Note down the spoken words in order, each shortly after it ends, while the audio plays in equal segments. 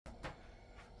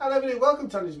Hello everybody, welcome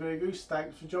to Andy's Beer Goose.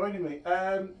 Thanks for joining me.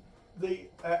 The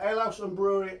alehouse and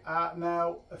brewery are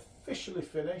now officially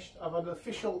finished. I've had an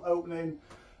official opening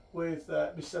with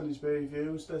Miss Andy's Beer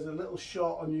Reviews. There's a little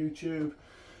shot on YouTube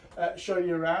showing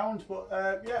you around.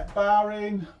 But yeah,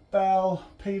 barring, bell,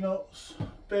 peanuts,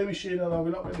 beer machine, although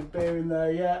we're not really beer in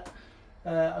there yet.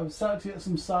 I'm starting to get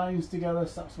some signs together,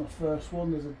 so that's my first one.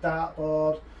 There's a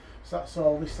dartboard, so that's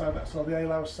all this side, that's all the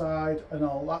alehouse side, and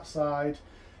all that side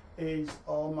is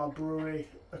all my brewery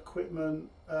equipment,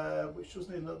 which does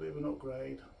need a little bit of an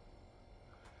upgrade.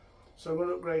 So I'm going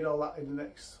to upgrade all that in the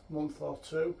next month or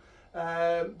two.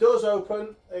 Doors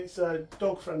open. It's a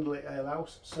dog-friendly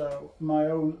alehouse, so my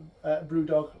own brew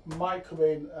dog might come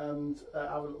in and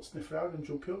have a little sniff around and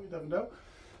jump up. You never know.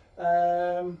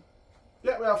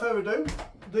 Yeah, without further ado,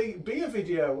 the beer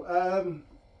video.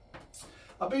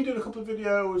 I've been doing a couple of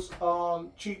videos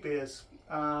on cheap beers.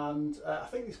 And I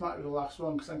think this might be the last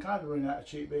one because I'm kind of running out of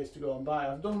cheap beers to go and buy.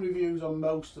 I've done reviews on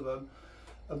most of them,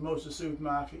 of most of the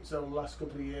supermarkets over the last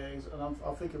couple of years, and I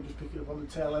think I'm just picking up on the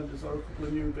tail enders or a couple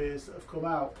of new beers that have come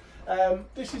out.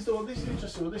 This is the one. This is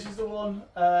interesting. This is the one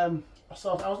I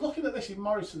was looking at this in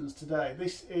Morrisons today.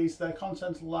 This is their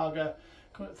Continental lager,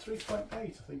 coming at 3.8, I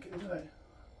think, isn't it?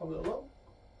 Have a little look.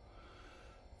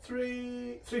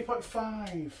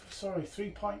 3.5, sorry,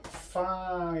 3.5%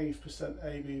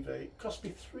 ABV. It cost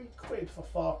me £3 for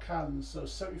 4 cans, so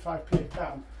 75p a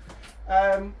can.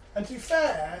 And to be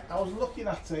fair, I was looking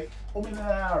at it, umming and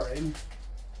ahhing,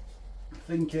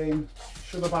 thinking,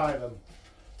 should I buy them?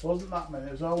 There wasn't that many,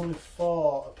 there was only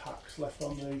 4 packs left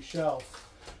on the shelf.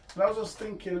 And I was just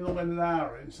thinking and umming and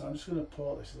ahhing, so I'm just going to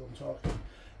pour this as I'm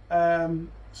talking.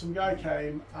 Some guy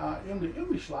came,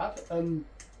 youngish lad, and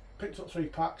picked up 3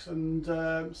 packs and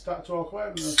started to walk away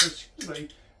with them. And I said, excuse me,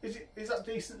 is that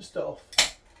decent stuff?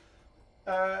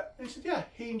 And he said, yeah,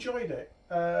 he enjoyed it.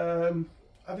 I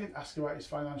didn't ask about his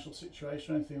financial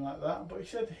situation or anything like that, but he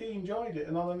said he enjoyed it.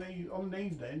 And on an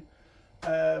evening,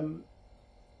 a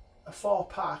 4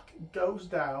 pack goes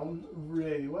down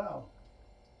really well.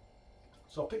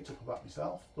 So I picked up about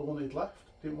myself, the one he'd left,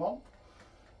 didn't want,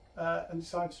 and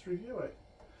decided to review it.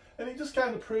 And it just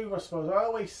kind of proved, I suppose, I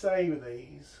always say with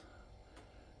these,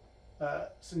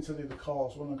 since I did the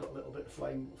cause one, I got a little bit of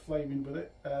flaming with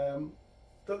it, that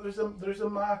there is a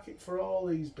market for all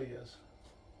these beers.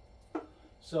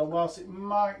 So whilst it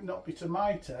might not be to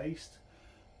my taste,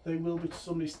 they will be to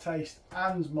somebody's taste,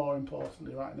 and more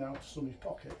importantly right now, to somebody's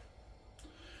pocket.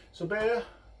 So beer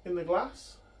in the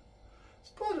glass. It's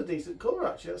quite a decent colour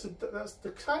actually. That's the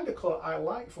kind of colour I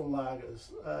like from lagers.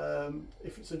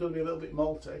 If it's going to be a little bit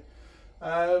malty.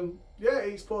 Yeah,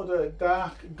 it's poured a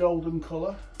dark golden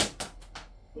colour.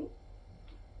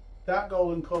 Dark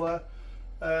golden colour,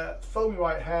 foamy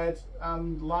white head,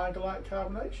 and lager-like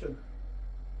carbonation.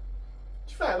 To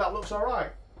be fair, that looks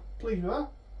alright. Pleased with that.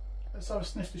 Let's have a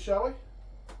snifter, shall we?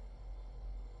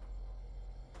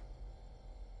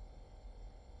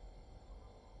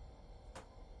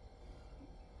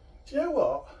 Do you know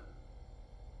what?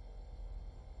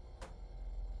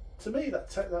 To me,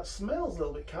 that smells a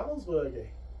little bit Carlsbergy.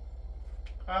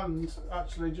 And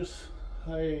actually, just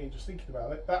thinking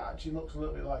about it, that actually looks a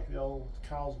little bit like the old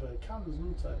Carlsberg cans,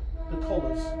 doesn't it? The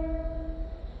colours.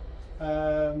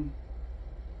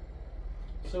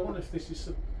 So I wonder if this is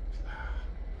some...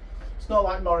 It's not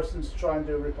like Morrisons to try and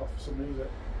do a rip-off for somebody, is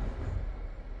it?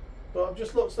 But I've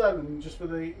just looked then, and just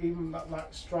with even that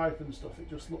stripe and stuff, it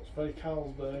just looks very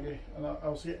Carlsbergy, and I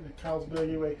was getting a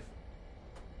Carlsbergy whiff.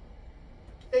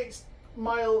 It's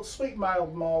mild, sweet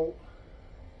mild malt,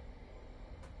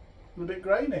 and a bit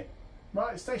grainy.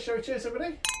 Right, stay show. Cheers,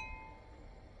 everybody.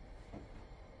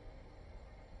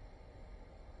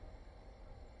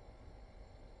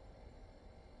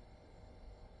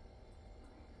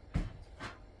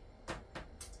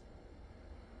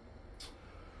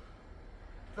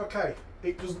 Okay,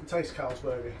 it doesn't taste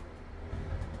Carlsbergy.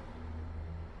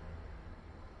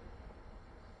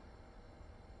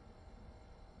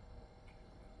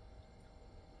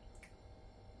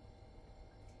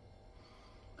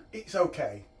 It's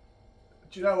okay.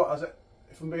 Do you know what?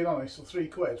 If I'm being honest, for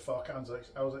 £3, 4 cans,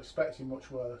 I was expecting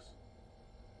much worse.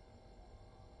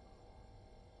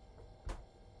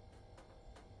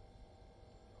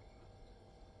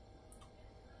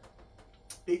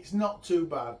 It's not too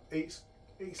bad. It's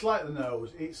like the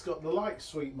nose. It's got the light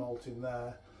sweet malt in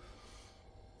there,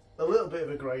 a little bit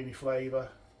of a grainy flavour.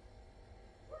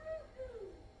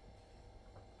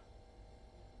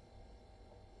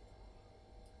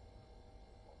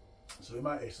 So we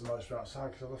might hear some noise from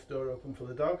outside because I left the door open for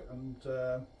the dog, and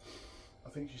I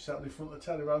think she's sat in front of the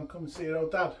telly around, come and see her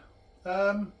old dad.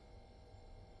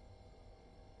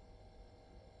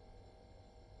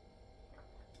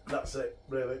 That's it,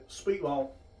 really. Sweet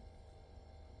malt,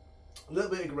 a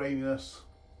little bit of graininess.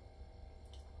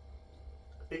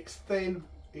 It's thin,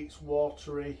 it's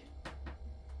watery.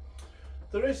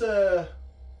 There is a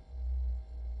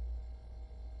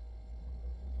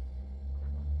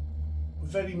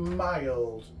very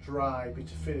mild dry bit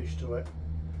of finish to it.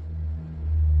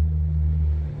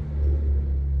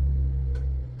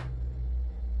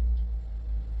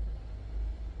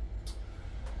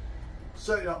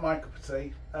 Certainly not my cup of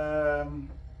tea.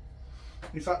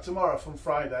 In fact, tomorrow from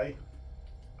Friday,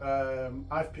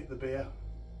 I've picked the beer,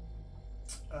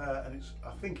 and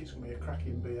I think it's going to be a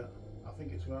cracking beer. I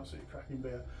think it's an absolutely cracking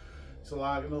beer. It's a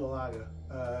lager, another lager,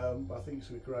 but I think it's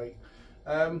going to be great.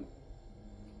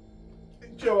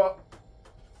 Do you know what?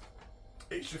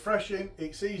 It's refreshing,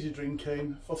 it's easy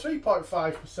drinking. For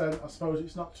 3.5%, I suppose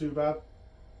it's not too bad.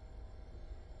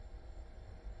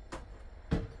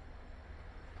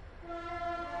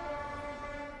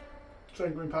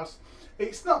 Train going past.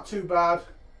 It's not too bad,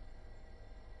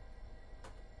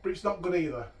 but it's not good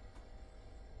either.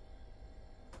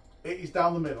 It is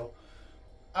down the middle.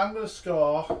 I'm going to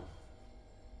score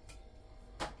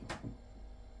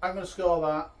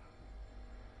that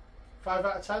 5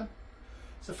 out of 10.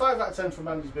 So 5 out of 10 from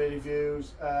Andy's Beer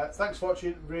Reviews. Thanks for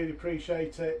watching, really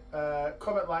appreciate it.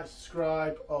 Comment, like,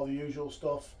 subscribe, all the usual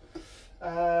stuff.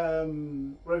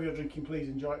 Whatever you're drinking, please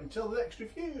enjoy it. Until the next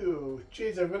review.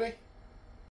 Cheers, everybody.